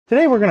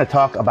Today we're going to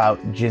talk about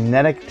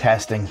genetic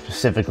testing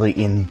specifically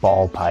in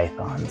ball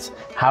pythons,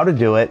 how to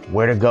do it,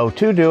 where to go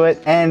to do it,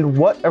 and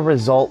what a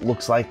result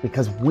looks like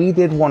because we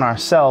did one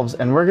ourselves,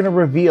 and we're going to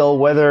reveal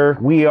whether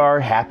we are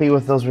happy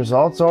with those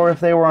results or if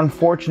they were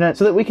unfortunate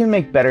so that we can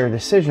make better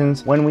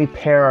decisions when we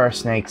pair our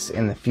snakes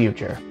in the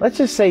future. Let's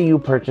just say you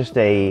purchased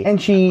a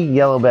Cltch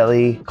yellow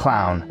belly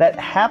clown that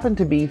happened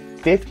to be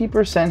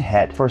 50%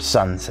 het for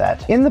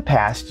sunset. In the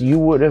past, you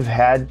would have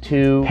had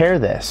to pair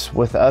this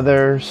with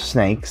other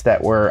snakes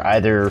that were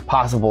either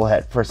possible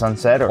het for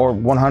sunset or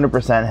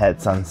 100%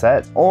 het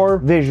sunset or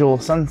visual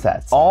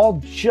sunsets,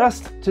 all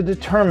just to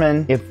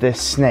determine if this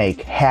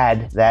snake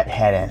had that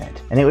het in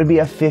it. And it would be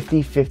a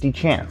 50-50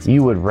 chance.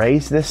 You would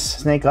raise this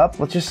snake up,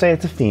 let's just say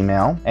it's a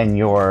female, and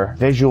your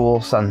visual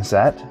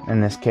sunset,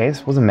 in this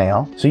case, was a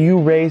male. So you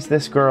raise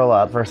this girl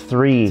up for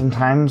 3,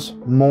 sometimes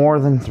more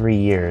than 3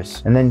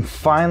 years. And then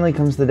finally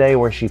comes the day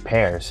where she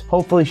pairs.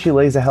 Hopefully she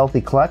lays a healthy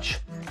clutch,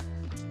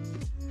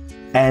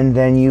 and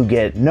then you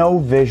get no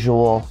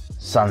visual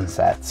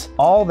sunsets.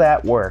 All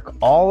that work,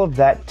 all of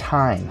that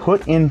time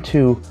put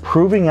into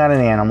proving out an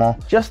animal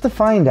just to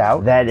find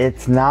out that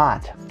it's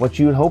not what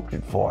you had hoped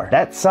it for.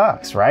 That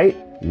sucks, right?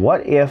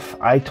 What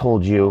if I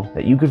told you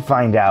that you could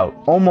find out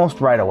almost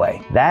right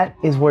away? That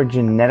is where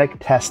genetic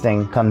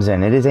testing comes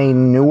in. It is a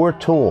newer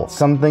tool,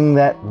 something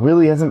that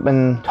really hasn't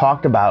been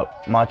talked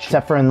about much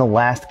except for in the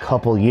last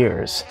couple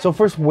years. So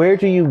first, where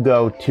do you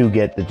go to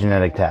get the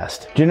genetic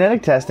test?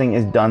 Genetic testing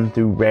is done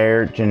through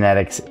Rare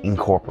Genetics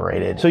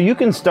Incorporated. So you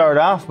can start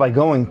off by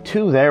going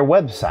to their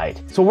website.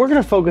 So we're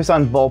going to focus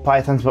on ball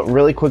pythons, but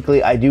really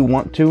quickly, I do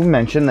want to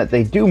mention that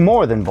they do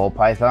more than ball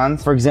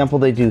pythons. For example,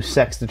 they do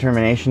sex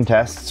determination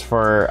tests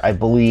for, I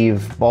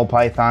believe, ball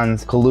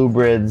pythons,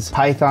 colubrids,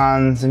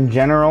 pythons in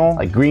general,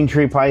 like green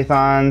tree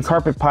pythons,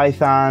 carpet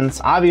pythons,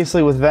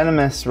 obviously with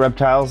venomous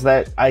reptiles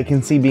that I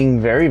can see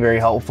being very, very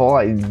helpful.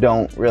 I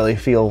don't really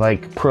feel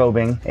like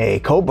probing a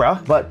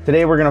cobra, but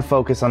today we're going to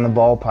focus on the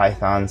ball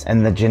pythons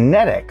and the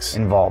genetics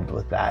involved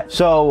with that.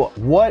 So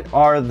what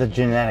are the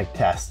genetic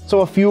tests?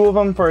 So a few of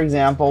them, for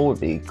example, would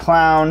be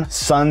clown,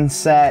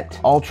 sunset,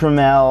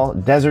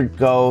 ultramel, desert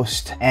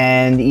ghost,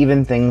 and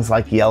even things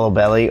like yellow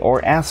belly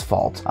or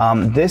asphalt.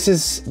 This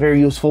is very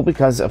useful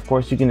because, of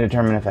course, you can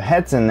determine if a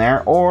het's in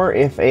there or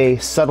if a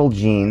subtle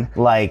gene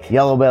like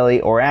yellow belly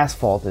or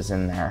asphalt is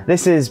in there.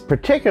 This is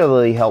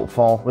particularly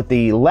helpful with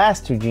the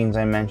last two genes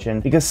I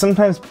mentioned because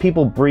sometimes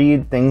people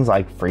breed things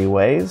like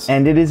freeways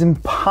and it is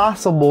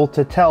impossible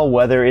to tell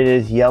whether it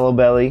is yellow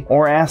belly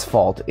or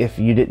asphalt if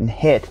you didn't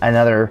hit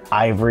another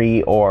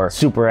ivory or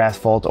super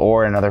asphalt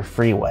or another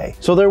freeway.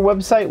 So their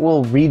website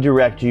will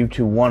redirect you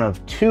to one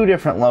of 2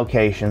 different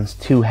locations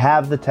to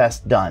have the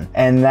test done,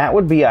 and that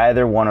would be either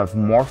one of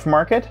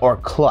Morphmarket or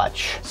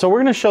Cltch. So we're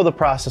going to show the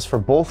process for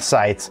both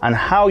sites on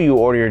how you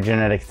order your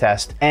genetic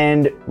test,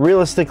 and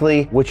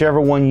realistically, whichever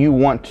one you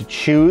want to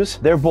choose,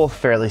 they're both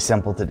fairly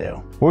simple to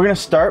do. We're going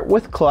to start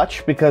with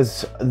Cltch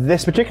because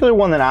this particular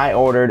one that I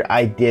ordered,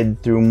 I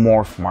did through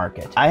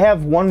Morphmarket. I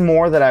have one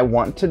more that I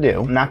want to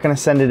do. I'm not going to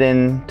send it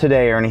in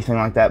today or anything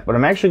like that, but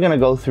I'm actually going to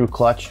go through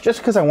Cltch just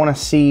because I want to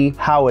see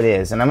how it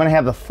is, and I'm going to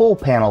have the full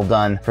panel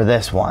done for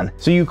this one.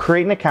 So you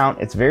create an account.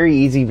 It's very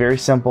easy, very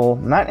simple,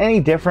 not any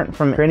different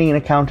from creating an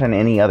account on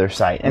any other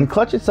site. And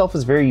Cltch itself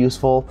is very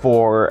useful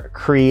for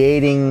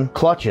creating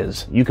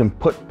clutches. You can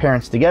put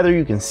parents together,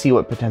 you can see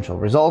what potential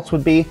results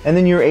would be, and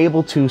then you're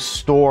able to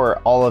store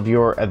all of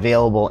your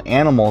available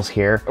animals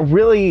here.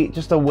 Really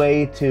just a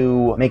way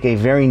to make a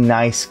very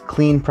nice,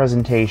 clean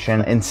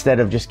presentation instead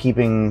of just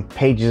keeping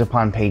pages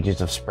upon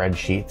pages of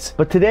spreadsheets.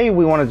 But today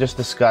we want to just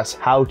discuss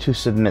how to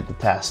submit the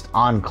test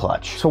on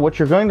Cltch. So what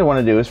you're going to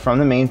want to do is from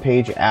the main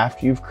page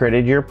after you've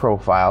created your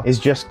profile is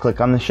just click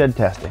on the shed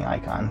testing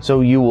icon.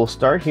 So you will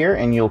start here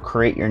and you'll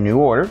create your new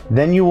order.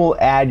 Then you will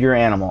add your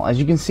animal. As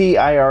you can see,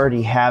 I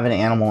already have an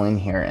animal in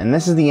here, and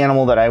this is the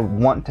animal that I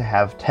want to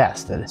have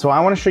tested. So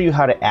I want to show you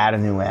how to add a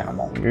new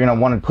animal. You're going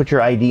to want to put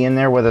your ID in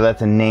there, whether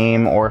that's a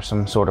name or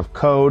some sort of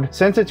code.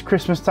 Since it's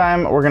Christmas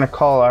time, we're going to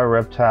call our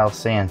reptile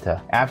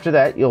Santa. After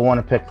that, you'll want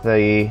to pick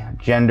the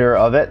gender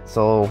of it.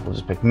 So we'll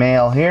just pick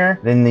male here.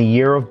 Then the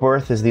year of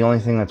birth is the only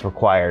thing that's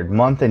required.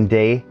 Month and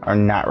day are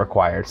not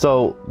required.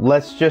 So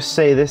let's just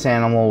say this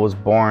animal was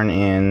born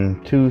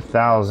in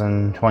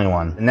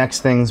 2021. The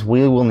next things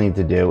we will need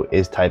to do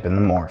is type in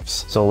the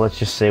morphs. So let's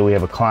just say we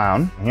have a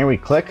clown. Here we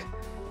click,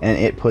 and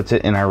it puts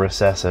it in our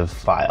recessive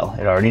file.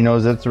 It already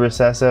knows it's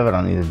recessive. I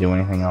don't need to do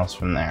anything else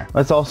from there.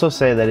 Let's also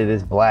say that it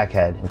is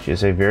blackhead, which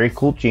is a very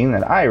cool gene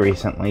that I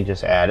recently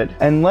just added.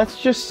 And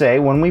let's just say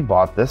when we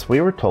bought this,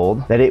 we were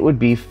told that it would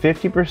be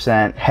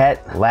 50%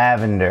 het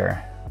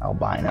lavender.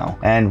 albino.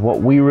 And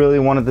what we really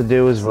wanted to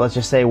do is, let's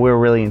just say we're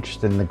really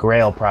interested in the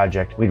Grail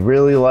project. We'd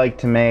really like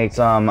to make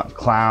some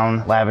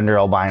clown lavender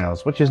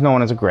albinos, which is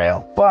known as a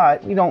Grail.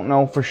 But we don't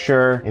know for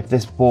sure if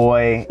this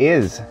boy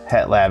is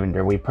het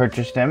lavender. We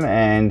purchased him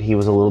and he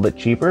was a little bit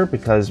cheaper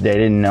because they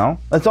didn't know.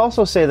 Let's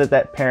also say that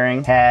that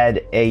pairing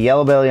had a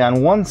yellow belly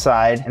on one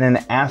side and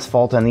an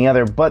asphalt on the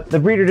other, but the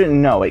breeder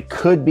didn't know. It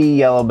could be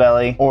yellow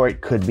belly or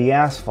it could be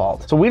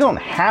asphalt. So we don't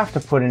have to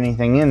put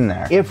anything in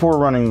there. If we're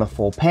running the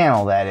full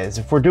panel, that is.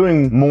 If we're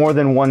doing more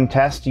than one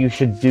test, you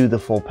should do the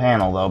full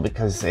panel though,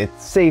 because it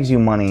saves you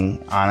money,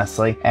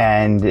 honestly,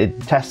 and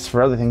it tests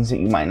for other things that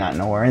you might not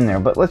know are in there.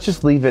 But let's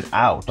just leave it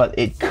out. But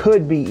it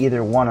could be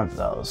either one of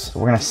those. So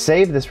we're gonna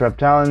save this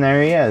reptile, and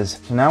there he is.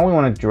 So now we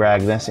want to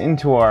drag this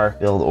into our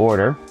build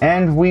order,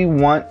 and we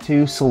want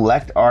to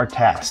select our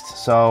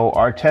test. So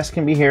our test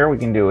can be here. We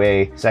can do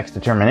a sex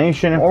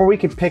determination, or we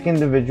could pick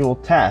individual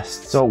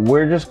tests. So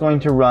we're just going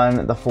to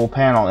run the full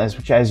panel,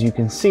 which as you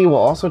can see will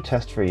also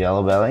test for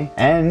yellow belly,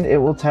 and it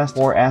will test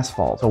for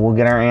asphalt. So we'll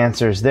get our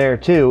answers there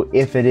too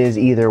if it is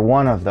either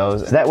one of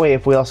those. So that way,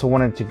 if we also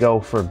wanted to go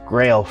for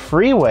Grail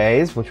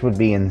freeways, which would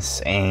be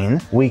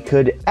insane, we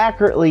could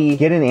accurately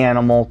get an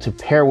animal to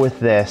pair with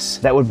this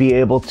that would be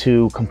able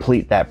to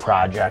complete that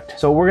project.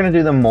 So we're gonna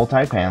do the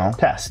multi-panel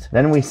test.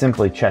 Then we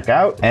simply check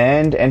out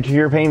and enter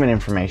your payment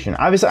information.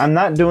 Obviously, I'm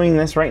not doing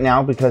this right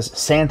now because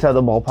Santa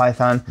the ball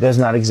python does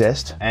not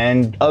exist.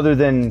 And other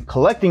than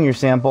collecting your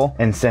sample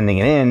and sending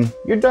it in,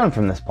 you're done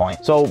from this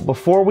point. So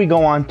before we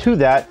go on to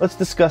that, let's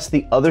discuss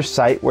the other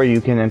site where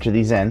you can enter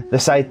these in, the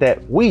site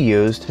that we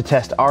used to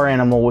test our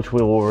animal, which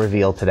we will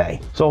reveal today.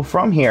 So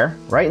from here,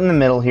 right in the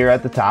middle here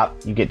at the top,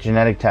 you get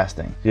genetic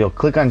testing. So you'll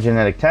click on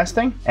genetic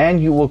testing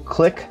and you will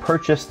click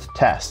purchased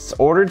tests.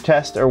 Ordered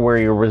tests are where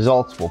your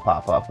results will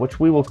pop up, which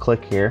we will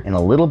click here in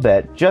a little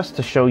bit just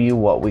to show you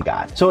what we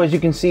got. So as you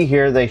can see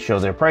here, they show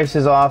their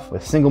prices off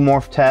with single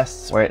morph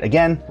tests, where it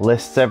again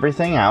lists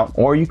everything out,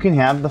 or you can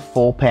have the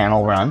full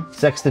panel run,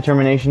 sex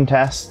determination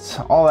tests,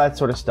 all that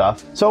sort of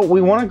stuff. So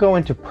we want to go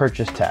into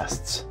purchase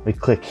tests. We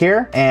click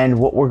here, and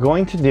what we're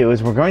going to do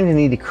is we're going to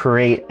need to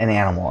create an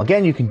animal.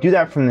 Again, you can do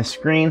that from the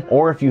screen,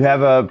 or if you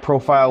have a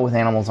profile with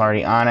animals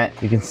already on it,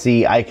 you can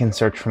see I can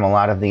search from a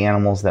lot of the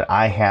animals that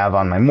I have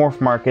on my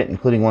Morphmarket,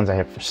 including ones I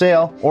have for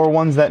sale, or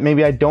ones that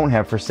maybe I don't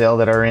have for sale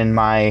that are in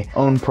my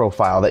own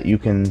profile that you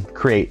can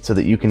create so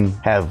that you can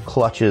have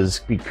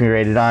Cltches be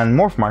created on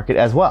Morphmarket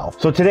as well.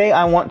 So today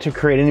I want to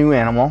create a new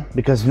animal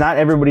because not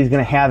everybody's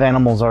going to have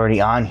animals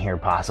already on here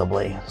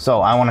possibly.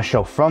 So I want to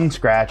show from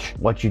scratch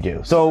what you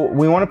do. So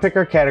we want to pick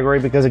our category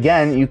because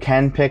again, you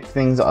can pick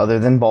things other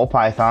than ball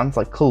pythons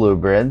like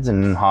colubrids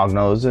and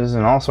hognoses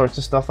and all sorts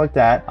of stuff like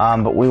that.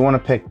 But we want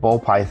to pick ball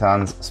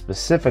pythons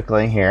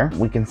specifically here.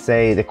 We can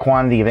say the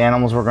quantity of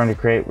animals we're going to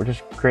create. We're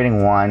just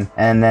creating one,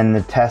 and then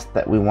the test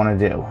that we want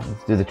to do.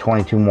 Let's do the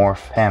 22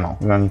 morph panel.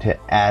 We're going to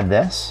add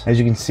this. As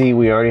you can see,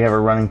 we already have a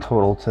running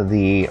total to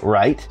the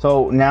right.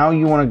 So now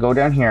you want to go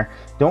down here.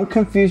 Don't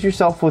confuse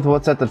yourself with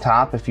what's at the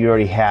top if you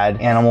already had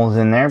animals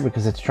in there,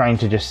 because it's trying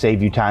to just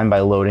save you time by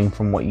loading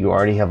from what you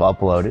already have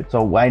uploaded.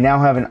 So I now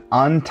have an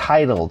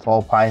untitled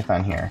ball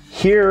python here.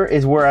 Here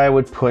is where I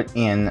would put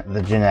in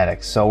the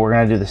genetics. So we're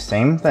going to do the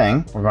same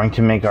thing. We're going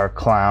to make our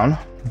clown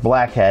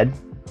blackhead,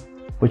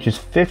 which is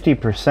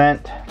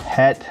 50%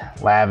 het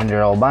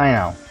lavender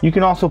albino. You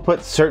can also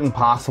put certain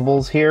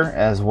possibles here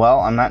as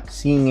well. I'm not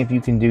seeing if you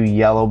can do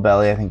yellow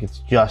belly. I think it's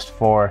just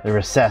for the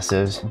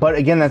recessives. But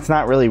again, that's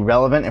not really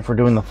relevant if we're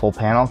doing the full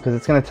panel because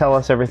it's gonna tell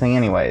us everything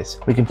anyways.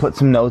 We can put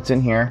some notes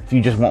in here. If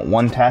you just want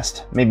one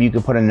test, maybe you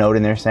could put a note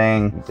in there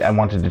saying, I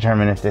want to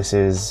determine if this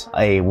is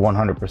a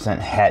 100%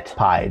 het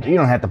pied. You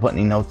don't have to put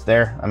any notes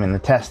there. I mean, the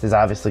test is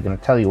obviously gonna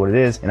tell you what it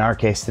is. In our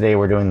case today,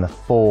 we're doing the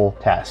full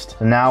test.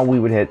 So now we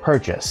would hit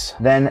purchase.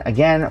 Then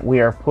again, we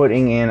are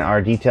putting in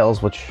our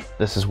details, which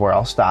this is where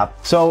I'll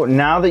stop. So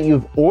now that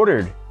you've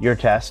ordered your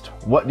test,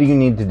 what do you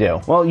need to do?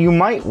 Well, you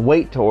might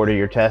wait to order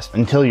your test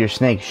until your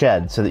snake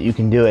sheds so that you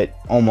can do it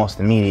almost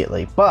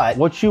immediately. But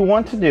what you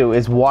want to do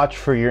is watch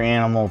for your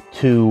animal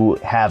to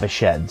have a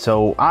shed.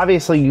 So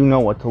obviously you know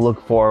what to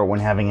look for when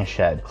having a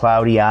shed.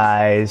 Cloudy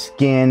eyes,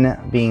 skin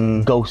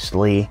being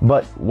ghostly.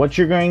 But what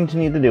you're going to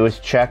need to do is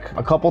check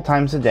a couple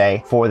times a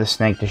day for the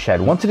snake to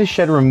shed. Once it is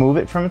shed, remove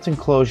it from its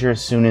enclosure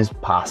as soon as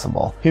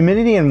possible.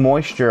 Humidity and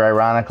moisture,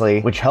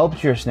 ironically, which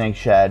helps your snake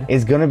shed,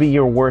 is going to be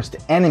your worst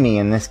enemy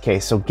in this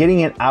case. So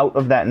getting it out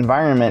of that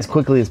environment as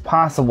quickly as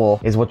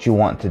possible is what you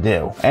want to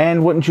do.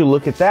 And wouldn't you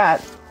look at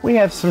that, we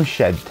have some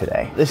shed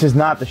today. This is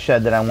not the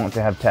shed that I want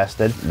to have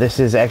tested. This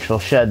is actual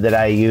shed that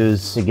I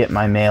use to get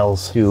my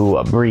males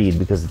to breed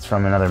because it's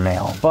from another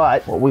male.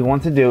 But what we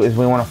want to do is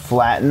we want to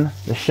flatten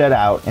the shed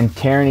out and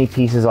tear any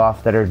pieces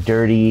off that are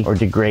dirty or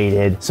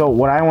degraded. So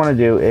what I want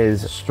to do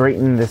is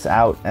straighten this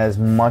out as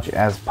much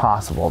as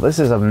possible. This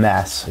is a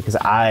mess because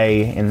I,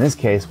 in this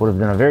case, would have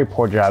done a very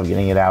poor job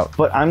getting it out.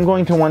 But I'm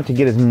going to want to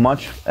get as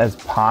much as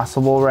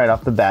possible right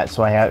off the bat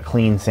so I have a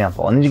clean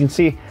sample. And as you can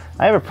see,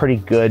 I have a pretty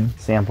good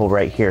sample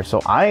right here,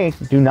 so I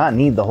do not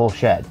need the whole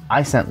shed.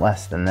 I sent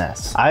less than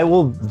this. I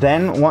will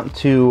then want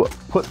to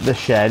put the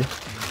shed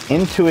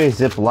into a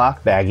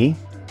Ziploc baggie.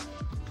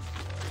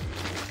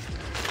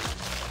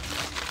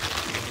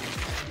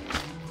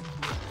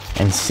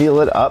 And seal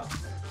it up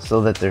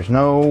so that there's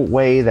no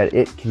way that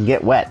it can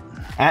get wet.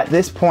 At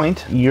this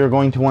point, you're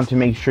going to want to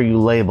make sure you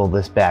label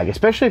this bag,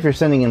 especially if you're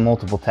sending in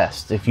multiple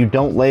tests. If you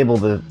don't label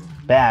the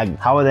bag,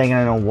 how are they going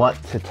to know what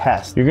to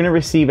test? You're going to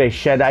receive a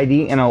shed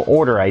ID and an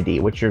order ID,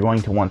 which you're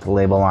going to want to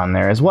label on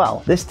there as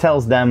well. This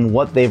tells them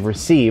what they've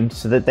received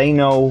so that they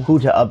know who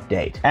to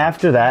update.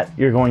 After that,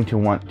 you're going to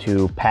want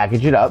to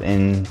package it up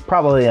in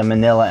probably a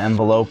manila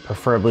envelope,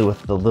 preferably with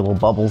the little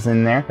bubbles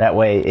in there. That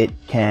way it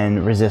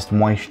can resist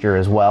moisture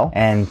as well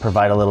and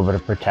provide a little bit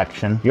of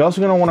protection. You're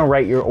also going to want to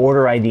write your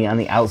order ID on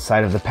the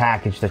outside of the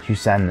package that you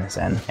send this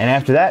in. And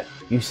after that,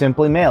 you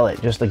simply mail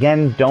it. Just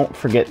again, don't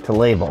forget to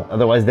label.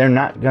 Otherwise, they're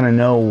not gonna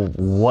know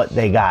what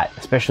they got,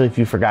 especially if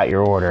you forgot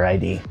your order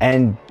ID.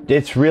 And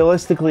it's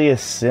realistically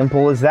as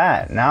simple as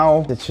that.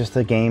 Now it's just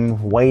a game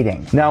of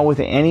waiting. Now with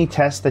any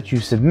test that you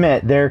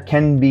submit, there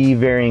can be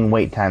varying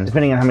wait times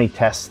depending on how many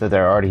tests that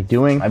they're already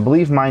doing. I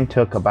believe mine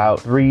took about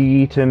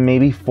 3 to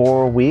maybe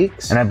 4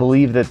 weeks. And I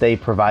believe that they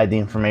provide the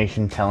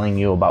information telling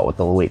you about what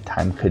the wait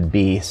time could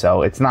be.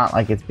 So it's not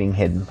like it's being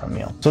hidden from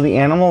you. So the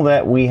animal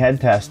that we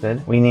had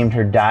tested, we named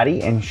her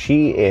Dottie, and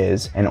she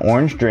is an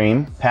orange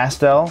dream,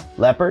 pastel,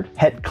 leopard,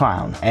 het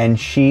clown. And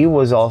she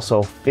was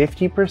also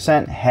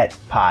 50% het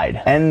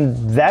pied. And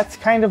that's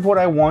kind of what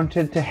I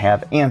wanted to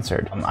have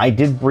answered. I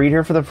did breed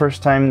her for the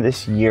first time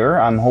this year.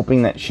 I'm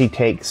hoping that she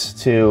takes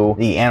to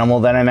the animal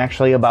that I'm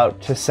actually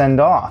about to send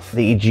off,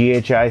 the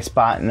GHI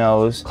spot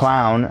nose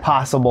clown,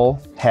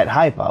 possible het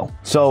hypo.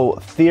 So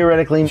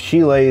theoretically,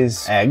 she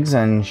lays eggs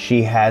and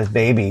she has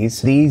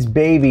babies. These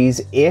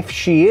babies, if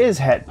she is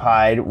het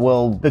pied,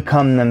 will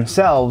become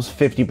themselves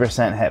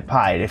 50% het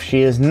pied. If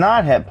she is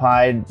not het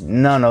pied,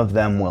 none of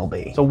them will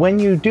be. So when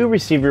you do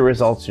receive your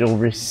results, you'll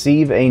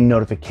receive a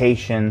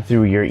notification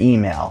through your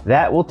email.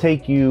 That will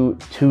take you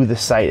to the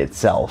site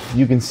itself.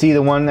 You can see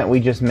the one that we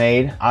just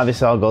made.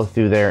 Obviously, I'll go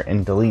through there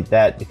and delete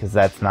that because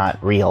that's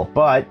not real.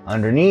 But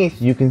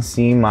underneath, you can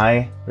see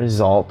my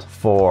result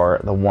for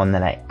the one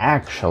that I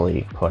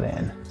actually put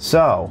in.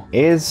 So,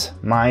 is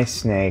my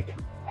snake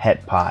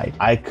het pied?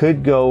 I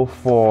could go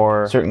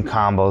for certain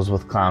combos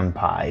with clown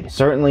pied.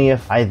 Certainly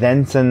if I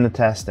then send the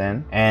test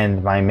in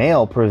and my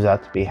male proves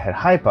out to be het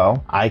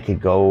hypo, I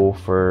could go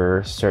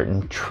for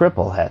certain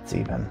triple hets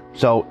even.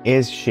 So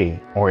is she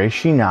or is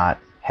she not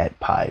het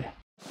pied?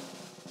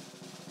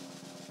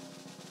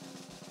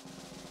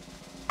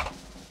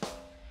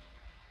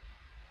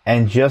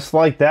 And just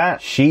like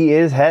that, she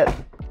is het.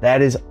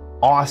 That is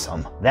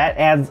awesome. That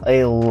adds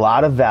a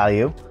lot of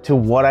value to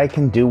what I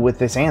can do with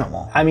this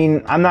animal. I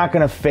mean, I'm not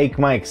gonna fake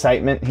my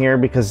excitement here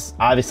because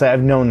obviously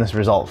I've known this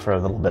result for a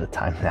little bit of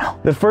time now.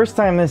 The first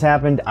time this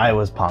happened, I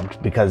was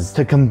pumped because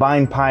to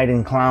combine pied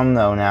and clown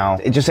though now,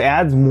 it just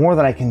adds more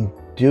that I can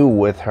do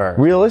with her.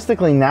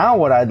 Realistically now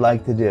what I'd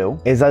like to do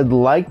is I'd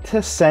like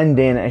to send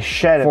in a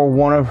shed for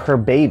one of her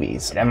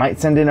babies. I might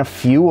send in a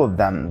few of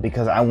them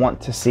because I want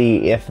to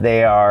see if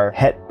they are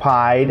het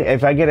pied.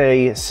 If I get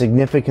a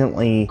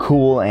significantly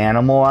cool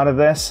animal out of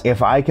this,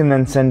 if I can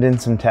then send in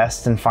some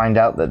tests and find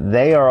out that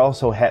they are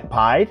also het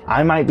pied,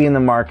 I might be in the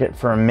market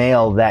for a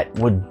male that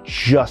would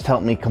just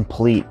help me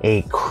complete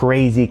a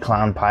crazy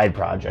clown pied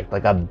project,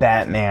 like a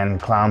Batman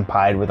clown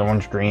pied with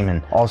orange dream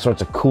and all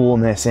sorts of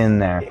coolness in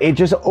there. It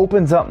just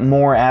opens up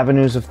more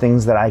avenues of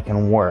things that I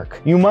can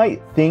work. You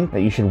might think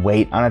that you should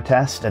wait on a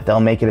test, that they'll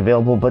make it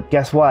available, but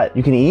guess what?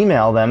 You can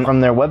email them from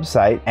their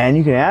website and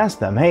you can ask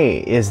them,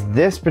 hey, is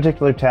this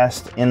particular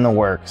test in the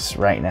works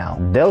right now?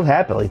 They'll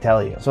happily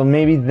tell you. So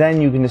maybe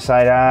then you can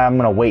decide, I'm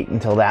gonna wait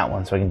until that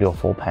one so I can do a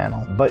full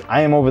panel. But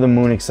I am over the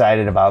moon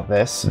excited about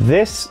this.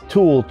 This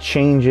tool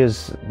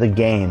changes the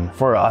game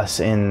for us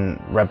in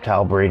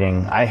reptile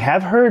breeding. I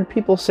have heard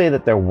people say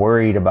that they're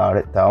worried about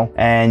it though.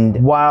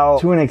 And while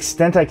to an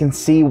extent I can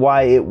see why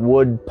it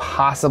would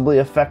possibly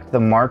affect the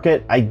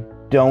market, I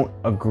don't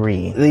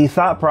agree. The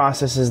thought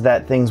process is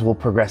that things will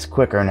progress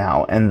quicker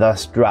now and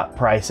thus drop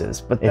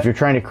prices. But if you're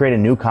trying to create a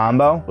new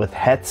combo with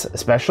hets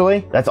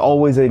especially, that's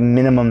always a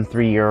minimum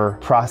 3-year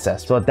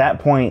process. So at that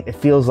point, it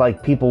feels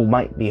like people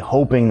might be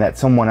hoping that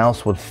someone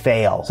else would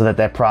fail so that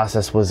that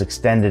process was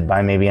extended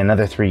by maybe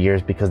another 3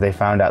 years because they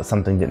found out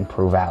something didn't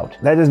prove out.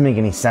 That doesn't make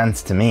any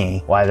sense to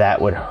me why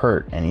that would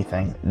hurt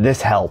anything. This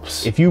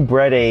helps. If you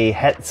bred a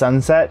het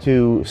sunset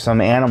to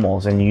some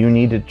animals and you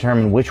need to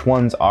determine which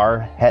ones are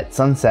het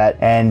sunset,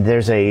 and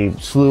there's a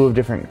slew of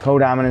different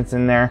codominants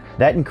in there,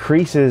 that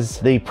increases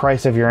the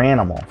price of your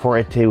animal for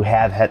it to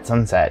have het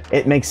sunset.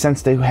 It makes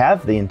sense to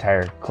have the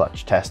entire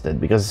clutch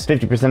tested because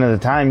 50% of the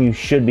time you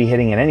should be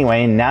hitting it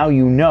anyway, and now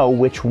you know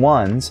which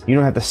ones. You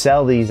don't have to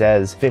sell these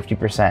as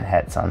 50%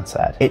 het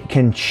sunset. It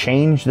can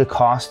change the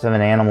cost of an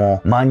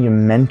animal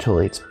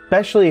monumentally. It's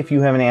especially if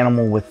you have an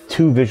animal with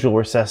 2 visual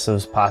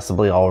recessives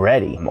possibly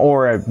already,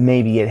 or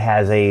maybe it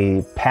has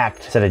a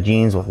packed set of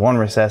genes with 1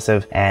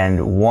 recessive and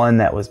 1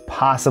 that was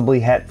possibly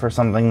het for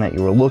something that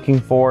you were looking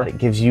for. It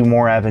gives you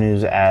more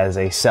avenues as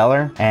a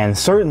seller and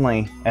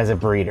certainly as a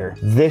breeder.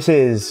 This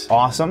is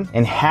awesome,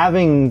 and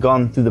having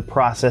gone through the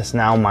process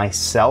now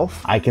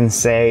myself, I can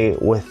say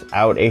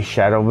without a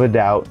shadow of a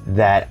doubt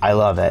that I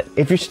love it.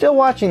 If you're still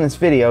watching this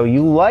video,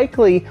 you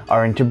likely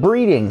are into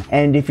breeding,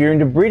 and if you're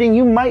into breeding,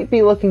 you might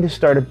be looking to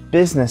start a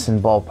business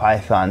in ball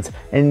pythons,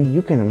 and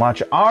you can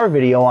watch our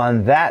video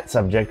on that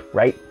subject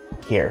right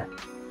here.